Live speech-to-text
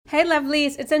Hey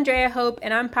lovelies, it's Andrea Hope,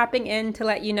 and I'm popping in to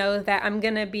let you know that I'm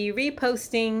going to be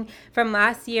reposting from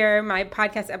last year my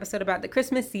podcast episode about the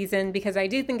Christmas season because I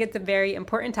do think it's a very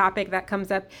important topic that comes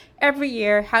up every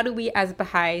year. How do we as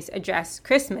Baha'is address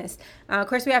Christmas? Of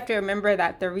course, we have to remember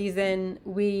that the reason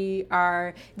we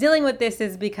are dealing with this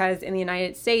is because in the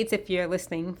United States, if you're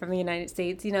listening from the United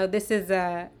States, this is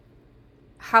a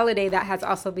holiday that has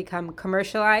also become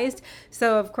commercialized.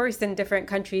 So, of course, in different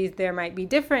countries, there might be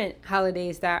different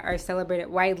holidays that are celebrated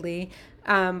widely.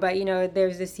 But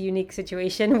there's this unique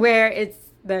situation where it's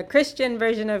the Christian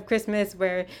version of Christmas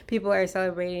where people are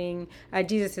celebrating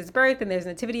Jesus' birth and there's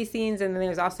nativity scenes, and then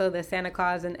there's also the Santa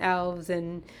Claus and elves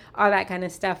and all that kind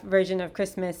of stuff version of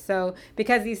Christmas. So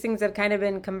because these things have kind of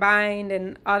been combined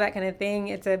and all that kind of thing,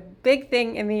 it's a big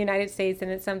thing in the United States,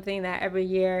 and it's something that every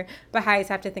year Baha'is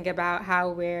have to think about how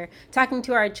we're talking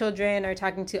to our children or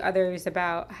talking to others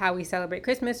about how we celebrate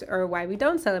Christmas or why we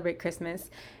don't celebrate Christmas.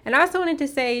 And I also wanted to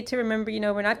say to remember,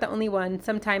 we're not the only one.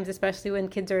 Sometimes, especially when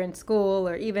kids are in school,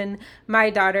 or even my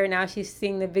daughter, now she's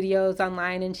seeing the videos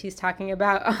online and she's talking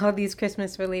about all these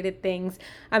Christmas related things.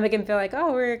 It can feel like,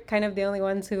 oh, we're kind of the only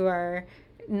ones who are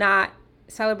not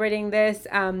celebrating this.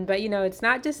 But it's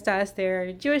not just us. There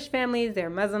are Jewish families, there are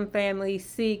Muslim families,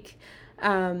 Sikh.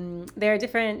 There are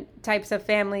different types of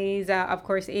families, of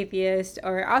course, atheists,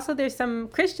 or also there's some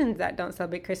Christians that don't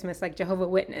celebrate Christmas, like Jehovah's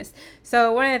Witness.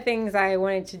 So one of the things I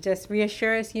wanted to just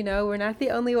reassure us, we're not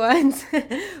the only ones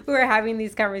who are having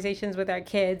these conversations with our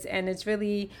kids, and it's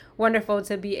really wonderful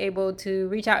to be able to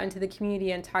reach out into the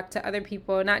community and talk to other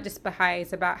people, not just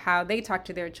Baha'is, about how they talk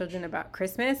to their children about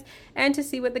Christmas, and to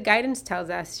see what the guidance tells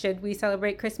us. Should we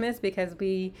celebrate Christmas because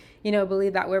we,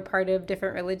 believe that we're part of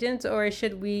different religions, or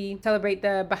should we celebrate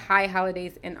the Baha'i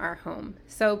holidays in our home?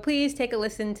 So please take a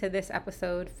listen to this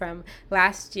episode from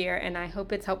last year, and I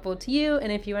hope it's helpful to you.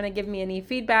 And if you want to give me any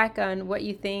feedback on what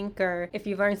you think, or if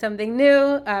you've learned something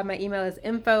new, my email is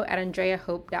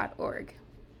info@andreahope.org.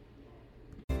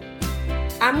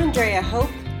 I'm Andrea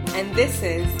Hope, and this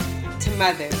is To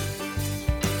Mother.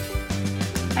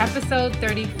 Episode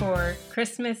 34,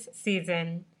 Christmas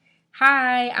Season.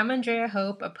 Hi, I'm Andrea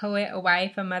Hope, a poet, a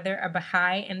wife, a mother, a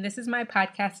Baha'i, and this is my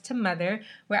podcast To Mother,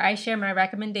 where I share my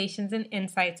recommendations and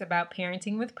insights about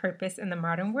parenting with purpose in the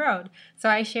modern world. So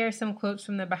I share some quotes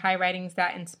from the Baha'i writings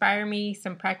that inspire me,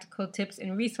 some practical tips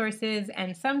and resources,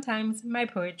 and sometimes my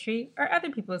poetry or other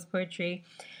people's poetry.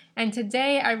 And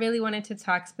today I really wanted to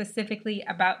talk specifically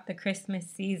about the Christmas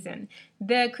season.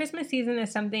 The Christmas season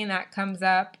is something that comes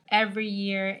up every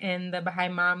year in the Baha'i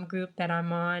Mom group that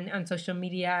I'm on social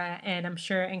media, and I'm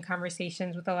sure in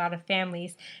conversations with a lot of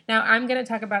families. Now, I'm going to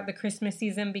talk about the Christmas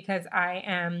season because I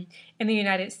am in the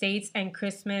United States, and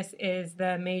Christmas is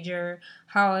the major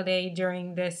holiday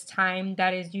during this time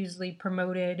that is usually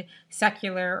promoted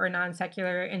secular or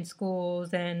non-secular in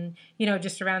schools and,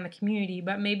 just around the community.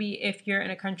 But maybe if you're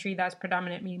in a country that's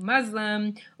predominantly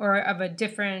Muslim or of a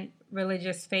different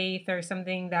religious faith or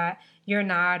something that you're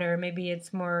not, or maybe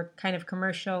it's more kind of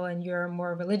commercial and you're a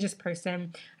more religious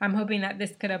person, I'm hoping that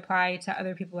this could apply to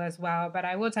other people as well. But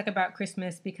I will talk about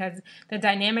Christmas because the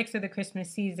dynamics of the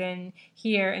Christmas season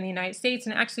here in the United States,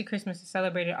 and actually Christmas is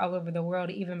celebrated all over the world,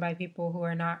 even by people who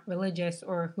are not religious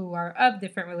or who are of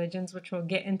different religions, which we'll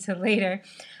get into later.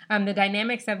 The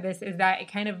dynamics of this is that it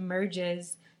kind of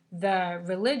merges the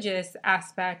religious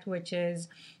aspect, which is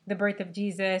the birth of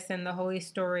Jesus and the holy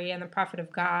story and the prophet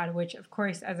of God, which, of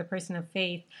course, as a person of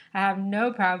faith, I have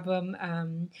no problem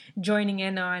joining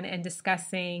in on and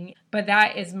discussing, but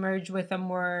that is merged with a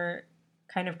more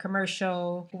kind of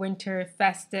commercial winter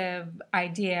festive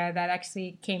idea that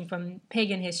actually came from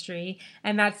pagan history,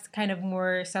 and that's kind of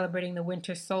more celebrating the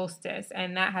winter solstice,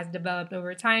 and that has developed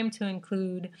over time to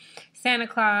include Santa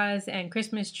Claus and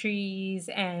Christmas trees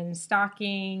and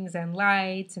stockings and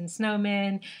lights and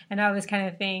snowmen and all this kind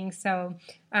of thing. So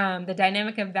the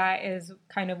dynamic of that is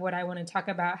kind of what I want to talk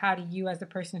about. How do you, as a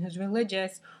person who's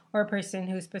religious or a person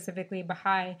who's specifically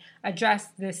Baha'i, address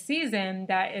this season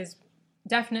that is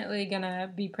definitely going to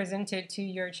be presented to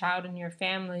your child and your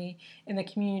family in the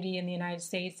community in the United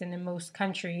States and in most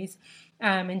countries?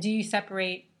 And do you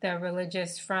separate the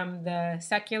religious from the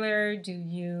secular? Do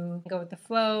you go with the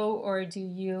flow, or do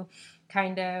you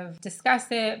kind of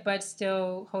discuss it but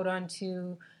still hold on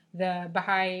to the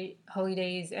Baha'i holy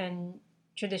days and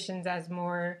traditions as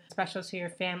more special to your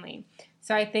family?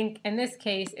 So I think in this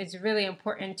case, it's really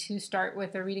important to start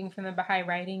with a reading from the Baha'i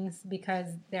writings because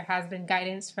there has been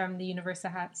guidance from the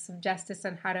Universal House of Justice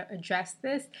on how to address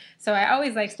this. So I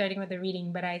always like starting with a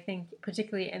reading, but I think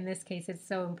particularly in this case, it's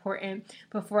so important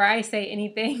before I say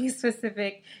anything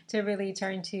specific to really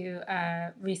turn to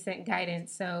recent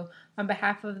guidance. So on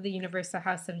behalf of the Universal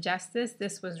House of Justice,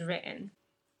 this was written.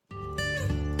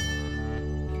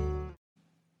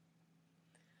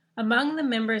 Among the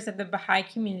members of the Baha'i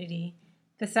community,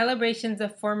 the celebrations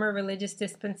of former religious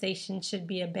dispensations should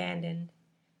be abandoned.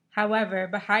 However,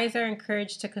 Baha'is are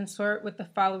encouraged to consort with the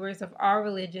followers of all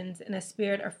religions in a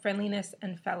spirit of friendliness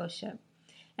and fellowship.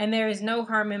 And there is no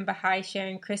harm in Baha'i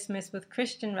sharing Christmas with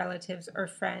Christian relatives or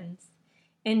friends.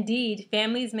 Indeed,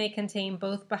 families may contain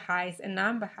both Baha'is and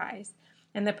non-Baha'is,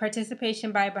 and the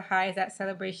participation by Baha'is at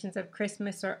celebrations of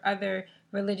Christmas or other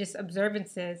religious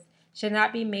observances should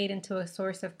not be made into a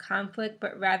source of conflict,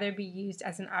 but rather be used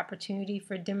as an opportunity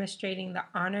for demonstrating the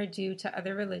honor due to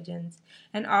other religions,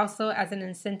 and also as an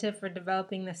incentive for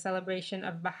developing the celebration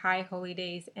of Baha'i holy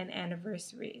days and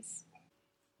anniversaries.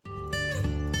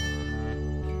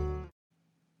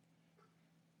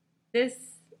 This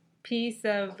piece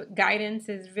of guidance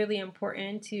is really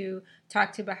important to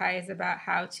talk to Baha'is about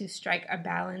how to strike a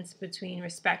balance between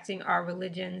respecting our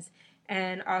religions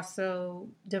and also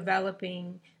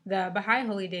developing the Baha'i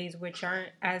holy days, which aren't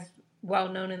as well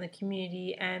known in the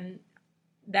community and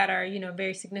that are,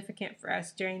 very significant for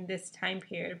us during this time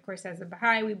period. Of course, as a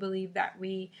Baha'i, we believe that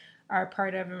we are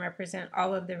part of and represent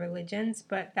all of the religions,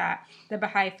 but that the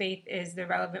Baha'i faith is the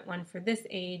relevant one for this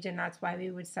age, and that's why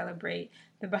we would celebrate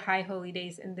the Baha'i holy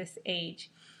days in this age.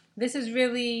 This is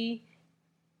really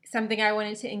something I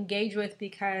wanted to engage with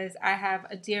because I have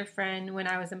a dear friend when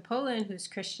I was in Poland who's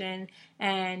Christian,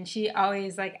 and she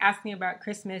always asked me about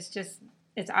Christmas. Just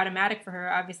it's automatic for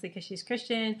her, obviously, because she's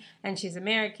Christian and she's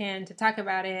American, to talk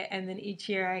about it. And then each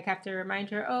year I have to remind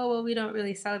her, oh, well, we don't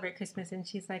really celebrate Christmas. And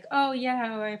she's like, oh,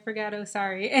 yeah, I forgot. Oh,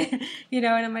 sorry. And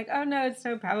I'm like, oh, no, it's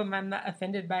no problem. I'm not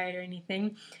offended by it or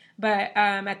anything. But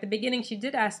at the beginning, she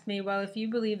did ask me, well, if you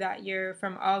believe that you're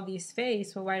from all these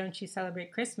faiths, well, why don't you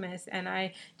celebrate Christmas? And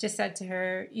I just said to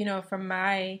her, from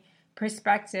my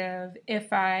perspective,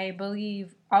 if I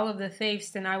believe all of the faiths,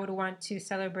 then I would want to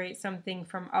celebrate something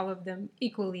from all of them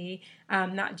equally,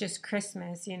 not just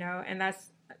Christmas, and that's,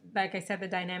 like I said, the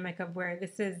dynamic of where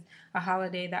this is a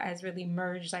holiday that has really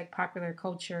merged popular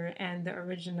culture and the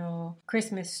original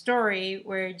Christmas story,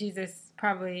 where Jesus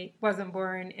probably wasn't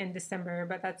born in December,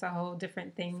 but that's a whole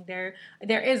different thing. There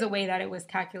is a way that it was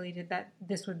calculated that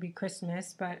this would be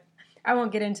Christmas, but I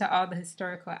won't get into all the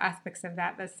historical aspects of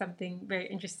that. That's something very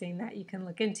interesting that you can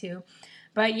look into.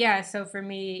 But yeah, so for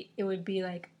me, it would be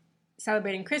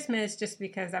celebrating Christmas just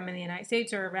because I'm in the United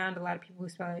States or around a lot of people who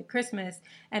celebrate Christmas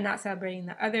and not celebrating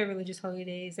the other religious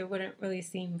holidays. It wouldn't really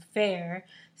seem fair.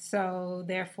 So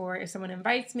therefore, if someone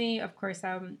invites me, of course,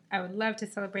 I would love to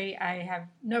celebrate. I have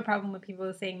no problem with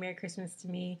people saying Merry Christmas to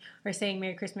me or saying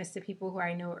Merry Christmas to people who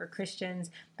I know are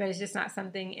Christians, but it's just not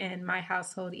something in my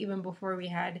household, even before we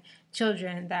had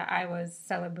children, that I was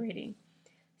celebrating.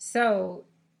 So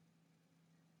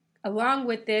along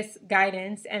with this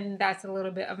guidance, and that's a little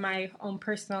bit of my own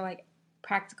personal,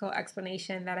 practical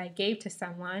explanation that I gave to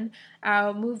someone,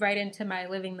 I'll move right into my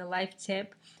living the life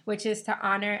tip, which is to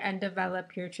honor and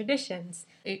develop your traditions.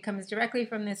 It comes directly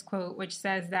from this quote, which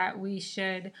says that we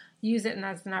should use it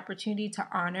as an opportunity to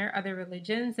honor other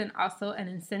religions and also an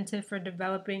incentive for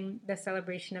developing the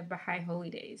celebration of Baha'i holy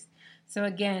days. So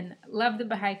again, love the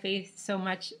Baha'i faith so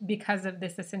much because of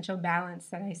this essential balance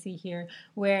that I see here,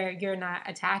 where you're not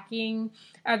attacking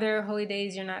other holy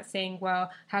days. You're not saying, well,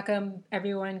 how come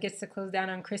everyone gets to close down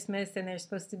on Christmas and there's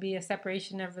supposed to be a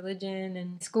separation of religion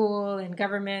and school and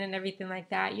government and everything like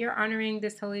that. You're honoring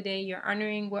this holy day. You're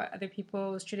honoring what other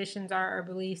people's traditions are or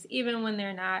beliefs, even when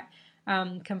they're not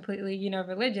completely,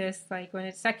 religious. Like when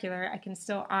it's secular, I can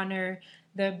still honor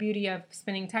the beauty of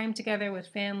spending time together with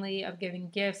family, of giving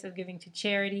gifts, of giving to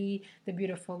charity, the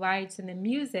beautiful lights and the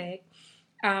music.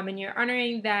 And you're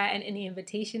honoring that, and any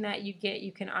invitation that you get,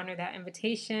 you can honor that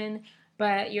invitation.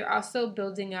 But you're also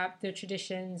building up the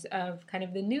traditions of kind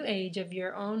of the new age of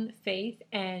your own faith,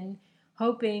 and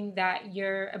hoping that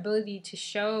your ability to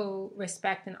show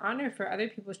respect and honor for other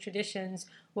people's traditions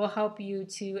will help you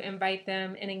to invite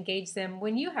them and engage them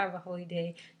when you have a holy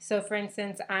day. So for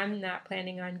instance, I'm not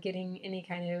planning on getting any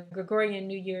kind of Gregorian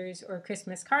New Year's or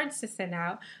Christmas cards to send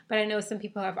out, but I know some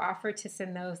people have offered to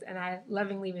send those and I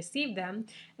lovingly received them.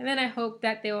 And then I hope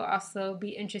that they will also be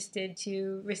interested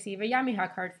to receive a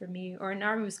Yamiha card from me or a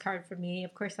Nowruz card from me.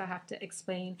 Of course, I'll have to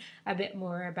explain a bit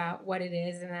more about what it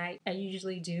is, and I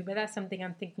usually do, but that's something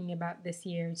I'm thinking about this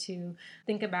year, to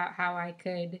think about how I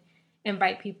could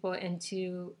invite people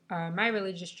into my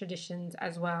religious traditions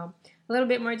as well. A little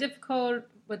bit more difficult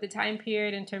with the time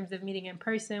period in terms of meeting in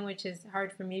person, which is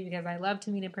hard for me because I love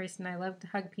to meet in person. I love to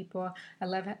hug people. I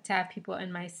love to have people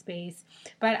in my space.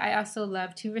 But I also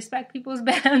love to respect people's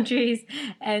boundaries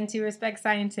and to respect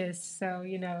scientists. So,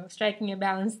 striking a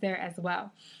balance there as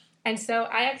well. And so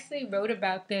I actually wrote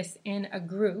about this in a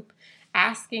group,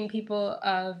 asking people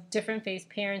of different faiths,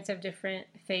 parents of different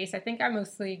faiths. I think I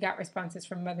mostly got responses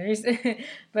from mothers,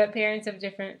 but parents of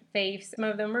different faiths. Some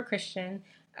of them were Christian,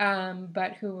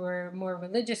 but who were more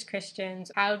religious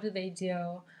Christians. How do they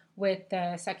deal with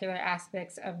the secular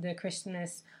aspects of the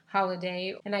Christmas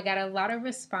holiday? And I got a lot of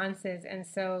responses. And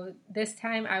so this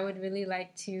time I would really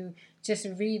like to just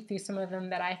read through some of them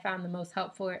that I found the most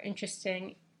helpful or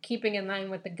interesting, keeping in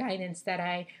line with the guidance that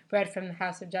I read from the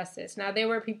House of Justice. Now, there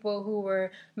were people who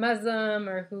were Muslim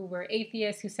or who were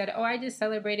atheists who said, I just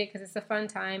celebrate it because it's a fun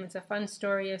time. It's a fun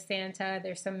story of Santa.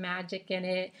 There's some magic in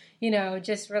it.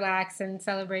 Just relax and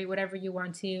celebrate whatever you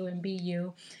want to and be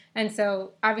you. And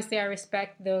so, obviously, I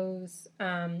respect those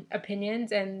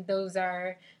opinions, and those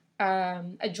are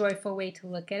a joyful way to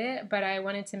look at it. But I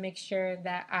wanted to make sure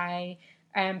that I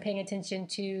am paying attention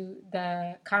to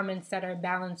the comments that are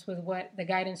balanced with what the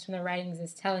guidance from the writings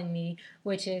is telling me,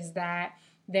 which is that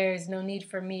there's no need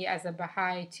for me as a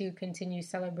Baha'i to continue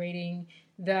celebrating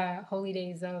the holy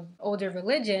days of older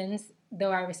religions,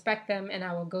 though I respect them and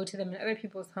I will go to them in other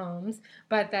people's homes,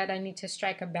 but that I need to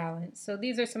strike a balance. So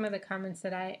these are some of the comments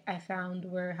that I found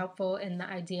were helpful in the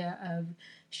idea of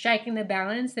striking the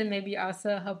balance, and maybe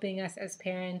also helping us as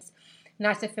parents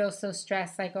not to feel so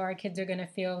stressed, like, our kids are going to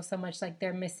feel so much like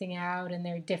they're missing out and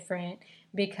they're different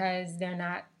because they're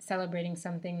not celebrating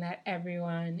something that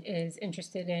everyone is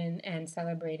interested in and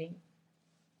celebrating.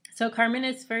 So Carmen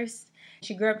is first.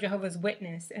 She grew up Jehovah's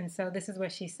Witness, and so this is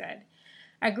what she said.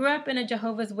 I grew up in a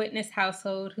Jehovah's Witness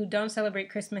household who don't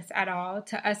celebrate Christmas at all.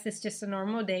 To us, it's just a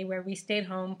normal day where we stayed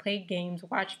home, played games,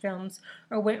 watched films,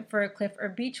 or went for a cliff or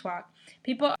beach walk.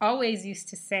 People always used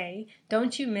to say,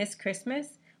 "Don't you miss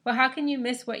Christmas?" Well, how can you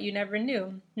miss what you never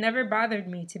knew? Never bothered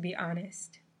me, to be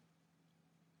honest.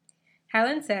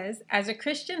 Helen says, as a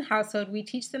Christian household, we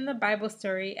teach them the Bible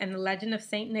story and the legend of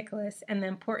St. Nicholas and the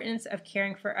importance of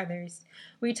caring for others.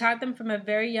 We taught them from a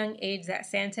very young age that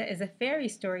Santa is a fairy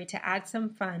story to add some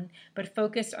fun, but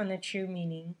focused on the true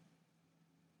meaning.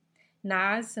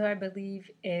 Naz, who I believe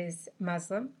is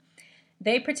Muslim,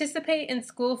 they participate in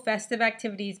school festive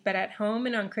activities, but at home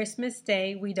and on Christmas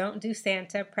Day, we don't do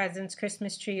Santa, presents,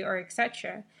 Christmas tree, or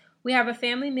etc. We have a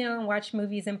family meal and watch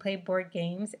movies and play board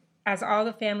games, as all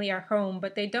the family are home,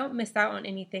 but they don't miss out on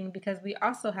anything because we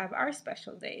also have our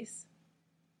special days.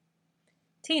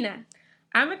 Tina,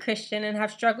 I'm a Christian and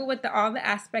have struggled with all the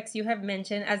aspects you have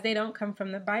mentioned as they don't come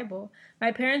from the Bible.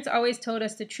 My parents always told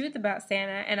us the truth about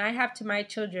Santa, and I have to my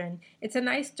children. It's a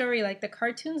nice story like the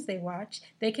cartoons they watch.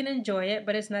 They can enjoy it,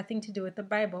 but it's nothing to do with the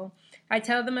Bible. I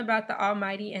tell them about the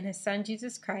Almighty and His Son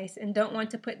Jesus Christ and don't want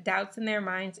to put doubts in their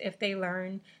minds if they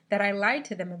learn that I lied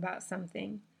to them about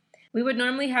something. We would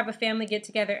normally have a family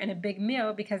get-together and a big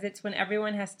meal because it's when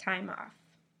everyone has time off.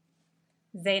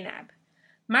 Zainab.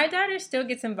 My daughter still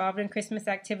gets involved in Christmas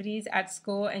activities at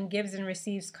school and gives and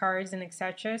receives cards and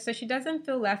etc., so she doesn't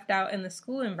feel left out in the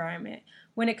school environment.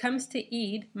 When it comes to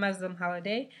Eid, Muslim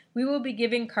holiday, we will be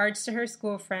giving cards to her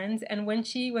school friends, and when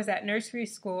she was at nursery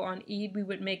school on Eid, we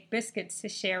would make biscuits to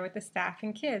share with the staff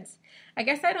and kids. I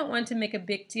guess I don't want to make a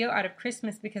big deal out of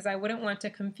Christmas because I wouldn't want to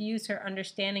confuse her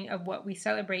understanding of what we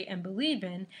celebrate and believe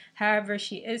in. However,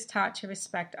 she is taught to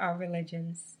respect all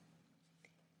religions.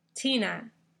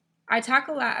 Tina. I talk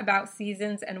a lot about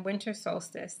seasons and winter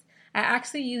solstice. I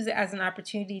actually use it as an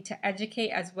opportunity to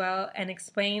educate as well and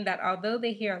explain that although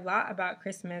they hear a lot about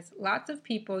Christmas, lots of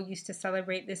people used to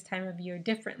celebrate this time of year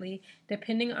differently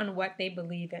depending on what they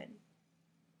believe in.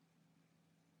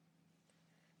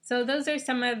 So those are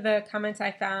some of the comments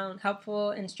I found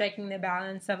helpful in striking the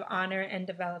balance of honor and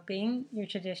developing your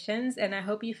traditions, and I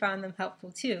hope you found them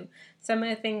helpful too. Some of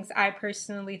the things I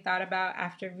personally thought about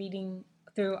after reading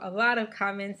through a lot of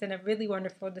comments and a really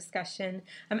wonderful discussion.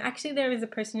 Actually, there was a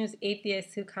person who's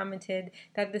atheist who commented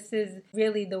that this is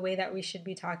really the way that we should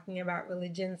be talking about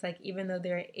religions. Like, even though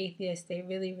they're atheists, they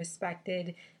really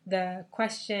respected the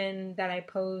question that I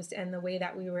posed and the way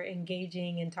that we were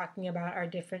engaging and talking about our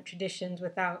different traditions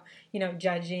without,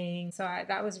 judging. So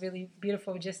that was really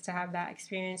beautiful just to have that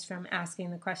experience from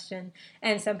asking the question.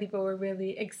 And some people were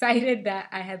really excited that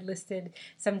I had listed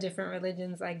some different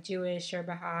religions like Jewish or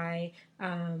Baha'i,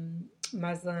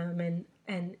 Muslim,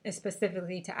 and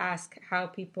specifically to ask how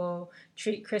people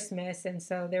treat Christmas. And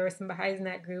so there were some Baha'is in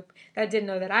that group that didn't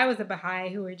know that I was a Baha'i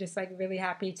who were just like really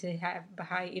happy to have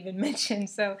Baha'i even mentioned.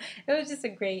 So it was just a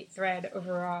great thread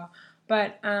overall.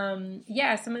 But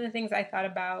some of the things I thought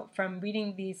about from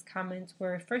reading these comments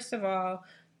were, first of all,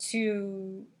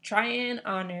 to try and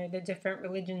honor the different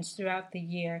religions throughout the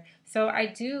year. So I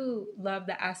do love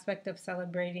the aspect of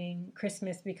celebrating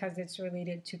Christmas because it's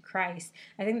related to Christ.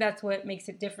 I think that's what makes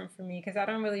it different for me, because I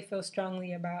don't really feel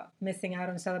strongly about missing out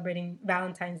on celebrating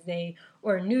Valentine's Day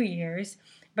or New Year's,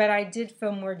 but I did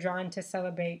feel more drawn to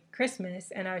celebrate Christmas,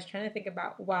 and I was trying to think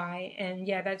about why. And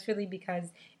yeah, that's really because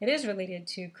it is related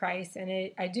to Christ,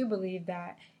 and I do believe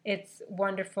that it's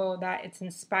wonderful that it's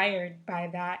inspired by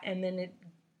that, and then it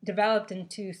developed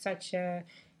into such a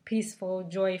peaceful,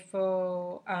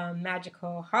 joyful,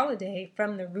 magical holiday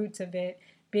from the roots of it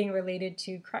being related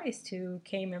to Christ, who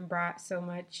came and brought so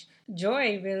much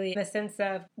joy, really, in the sense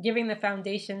of giving the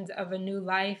foundations of a new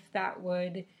life that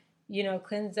would,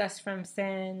 cleanse us from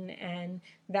sin, and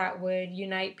that would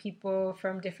unite people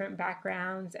from different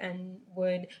backgrounds and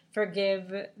would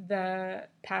forgive the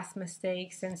past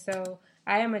mistakes. And so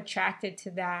I am attracted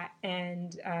to that,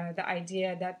 and the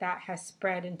idea that has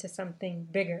spread into something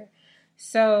bigger.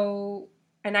 So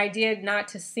an idea not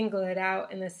to single it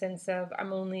out in the sense of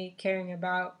I'm only caring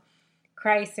about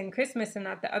Christ and Christmas and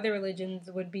not the other religions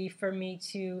would be for me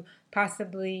to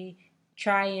possibly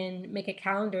try and make a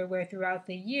calendar where throughout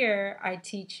the year I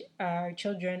teach our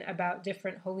children about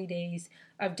different holy days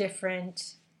of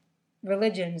different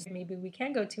religions. Maybe we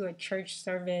can go to a church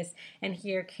service and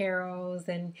hear carols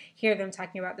and hear them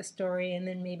talking about the story, and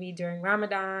then maybe during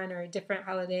Ramadan or a different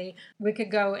holiday we could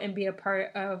go and be a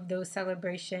part of those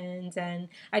celebrations. And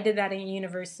I did that in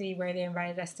university where they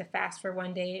invited us to fast for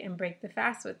one day and break the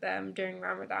fast with them during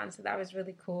Ramadan, so that was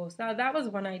really cool. So that was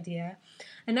one idea.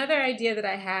 Another idea that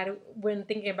I had when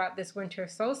thinking about this winter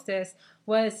solstice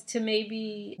was to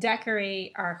maybe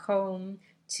decorate our home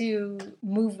to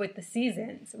move with the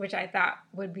seasons, which I thought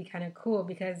would be kind of cool,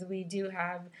 because we do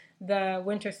have the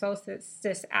winter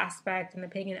solstice aspect and the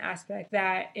pagan aspect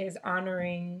that is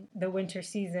honoring the winter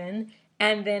season.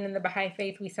 And then in the Baha'i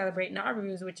faith, we celebrate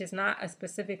Nowruz, which is not a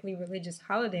specifically religious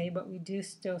holiday, but we do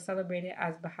still celebrate it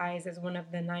as Baha'is as one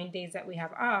of the 9 days that we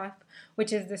have off,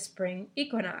 which is the spring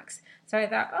equinox. So I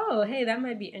thought, oh, hey, that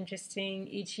might be interesting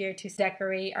each year to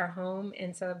decorate our home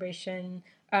in celebration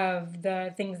of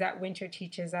the things that winter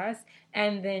teaches us,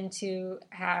 and then to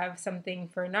have something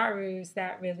for Nowruz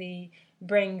that really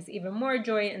brings even more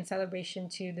joy and celebration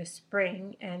to the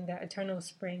spring and the eternal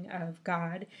spring of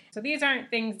God. So these aren't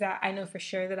things that I know for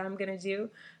sure that I'm going to do.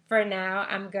 For now,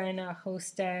 I'm going to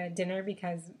host a dinner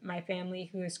because my family,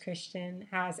 who is Christian,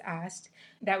 has asked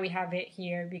that we have it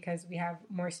here because we have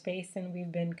more space, and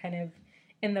we've been kind of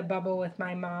in the bubble with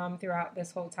my mom throughout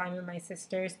this whole time and my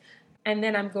sisters. And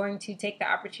then I'm going to take the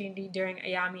opportunity during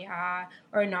Ayami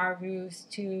or Nowruz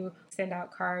to send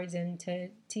out cards and to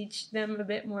teach them a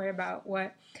bit more about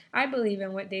what I believe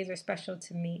and what days are special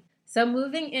to me. So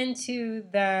moving into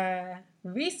the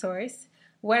resource,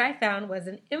 what I found was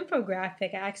an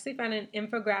infographic. I actually found an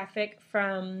infographic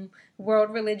from World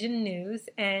Religion News,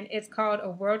 and it's called A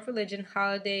World Religion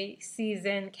Holiday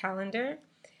Season Calendar.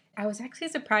 I was actually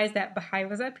surprised that Baha'i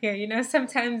was up here.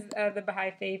 Sometimes the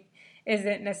Baha'i faith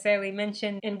isn't necessarily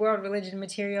mentioned in world religion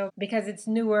material because it's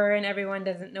newer and everyone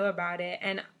doesn't know about it.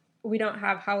 And we don't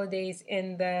have holidays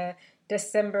in the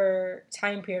December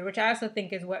time period, which I also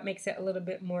think is what makes it a little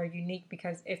bit more unique,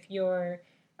 because if you're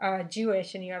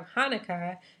Jewish and you have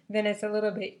Hanukkah, then it's a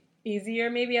little bit easier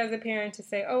maybe as a parent to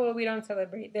say, oh, well, we don't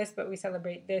celebrate this, but we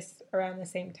celebrate this around the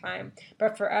same time.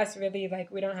 But for us, really,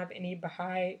 we don't have any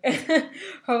Baha'i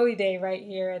holy day right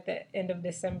here at the end of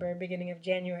December, beginning of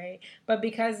January. But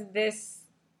because this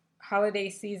holiday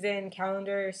season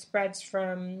calendar spreads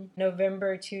from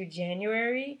November to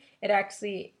January, it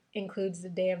actually includes the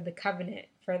Day of the Covenant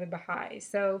for for the Baha'is.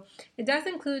 So it does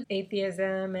include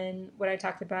atheism and what I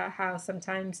talked about, how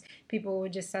sometimes people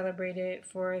would just celebrate it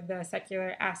for the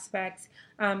secular aspects.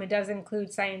 It does include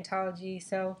Scientology.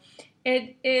 So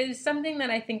it is something that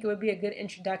I think it would be a good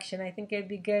introduction. I think it'd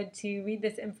be good to read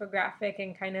this infographic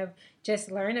and kind of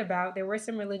just learn about. There were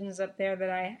some religions up there that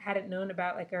I hadn't known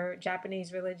about, like a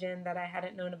Japanese religion that I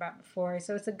hadn't known about before.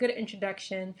 So it's a good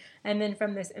introduction. And then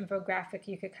from this infographic,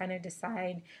 you could kind of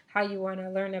decide how you want to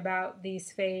learn about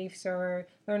these faiths or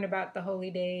learn about the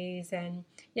holy days and,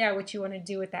 what you want to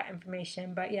do with that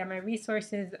information. But my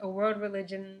resources, a world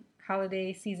religion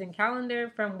holiday season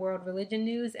calendar from World Religion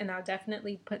News, and I'll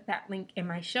definitely put that link in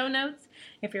my show notes.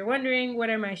 If you're wondering what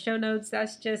are my show notes,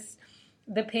 that's just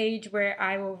the page where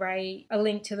I will write a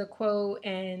link to the quote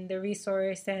and the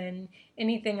resource and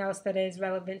anything else that is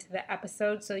relevant to the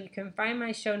episode. So you can find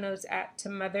my show notes at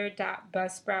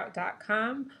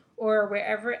tomother.buzzsprout.com or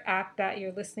wherever app that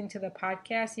you're listening to the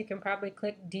podcast. You can probably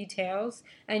click details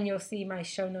and you'll see my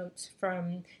show notes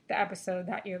from the episode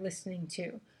that you're listening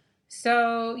to.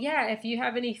 So, if you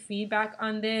have any feedback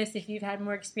on this, if you've had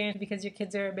more experience because your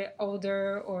kids are a bit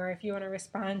older, or if you want to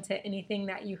respond to anything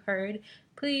that you heard,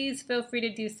 please feel free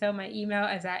to do so. My email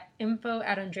is at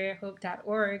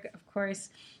info@andreahope.org. Of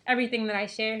course, everything that I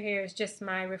share here is just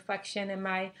my reflection and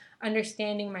my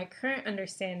understanding, my current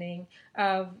understanding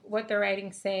of what the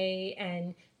writings say,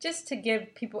 and just to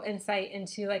give people insight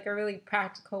into like a really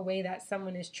practical way that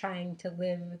someone is trying to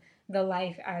live the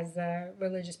life as a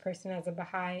religious person, as a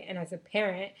Baha'i, and as a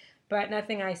parent. But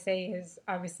nothing I say is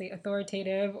obviously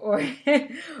authoritative or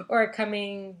or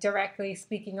coming directly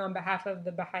speaking on behalf of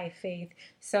the Baha'i faith.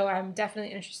 So I'm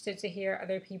definitely interested to hear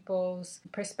other people's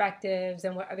perspectives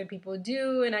and what other people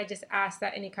do. And I just ask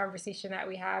that any conversation that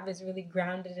we have is really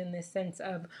grounded in this sense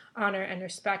of honor and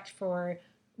respect for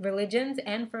religions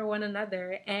and for one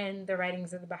another and the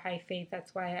writings of the Baha'i faith.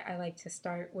 That's why I like to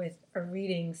start with a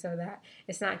reading so that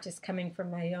it's not just coming from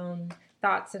my own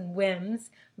thoughts and whims,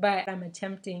 but I'm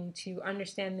attempting to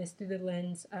understand this through the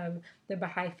lens of the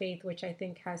Baha'i faith, which I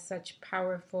think has such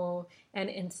powerful and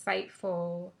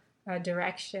insightful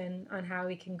direction on how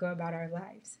we can go about our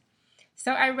lives.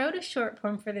 So I wrote a short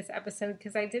poem for this episode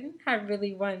because I didn't have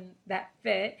really one that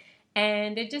fit.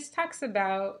 And it just talks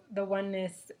about the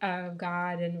oneness of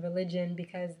God and religion,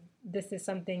 because this is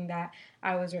something that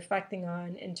I was reflecting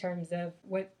on in terms of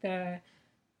what the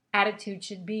attitude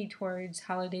should be towards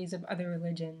holidays of other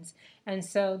religions. And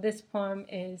so this poem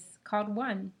is called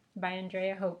One by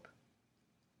Andrea Hope.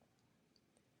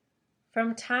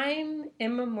 From time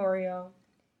immemorial,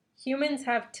 humans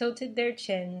have tilted their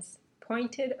chins,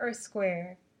 pointed or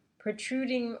square,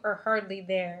 protruding or hardly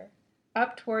there,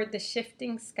 up toward the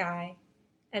shifting sky,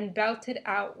 and belted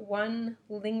out one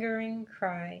lingering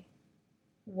cry.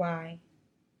 Why?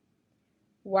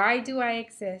 Why do I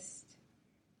exist,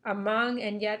 among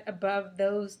and yet above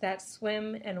those that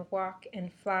swim and walk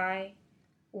and fly?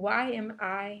 Why am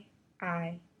I?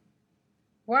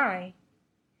 Why?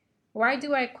 Why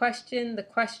do I question the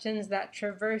questions that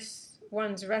traverse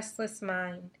one's restless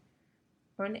mind?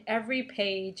 On every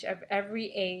page of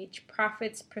every age,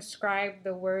 prophets prescribe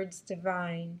the words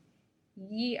divine.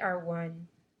 Ye are one.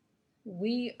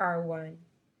 We are one.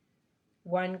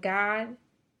 One God,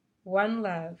 one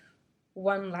love,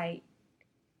 one light.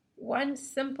 One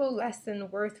simple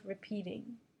lesson worth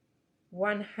repeating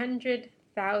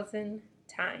 100,000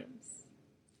 times.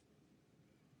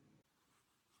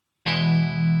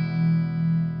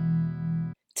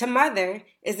 To Mother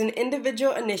is an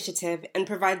individual initiative and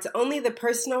provides only the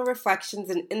personal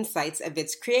reflections and insights of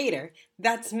its creator,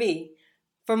 that's me.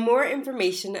 For more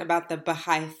information about the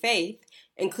Baha'i faith,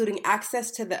 including access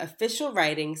to the official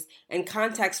writings and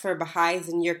contacts for Baha'is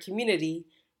in your community,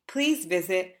 please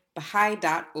visit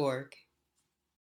Baha'i.org.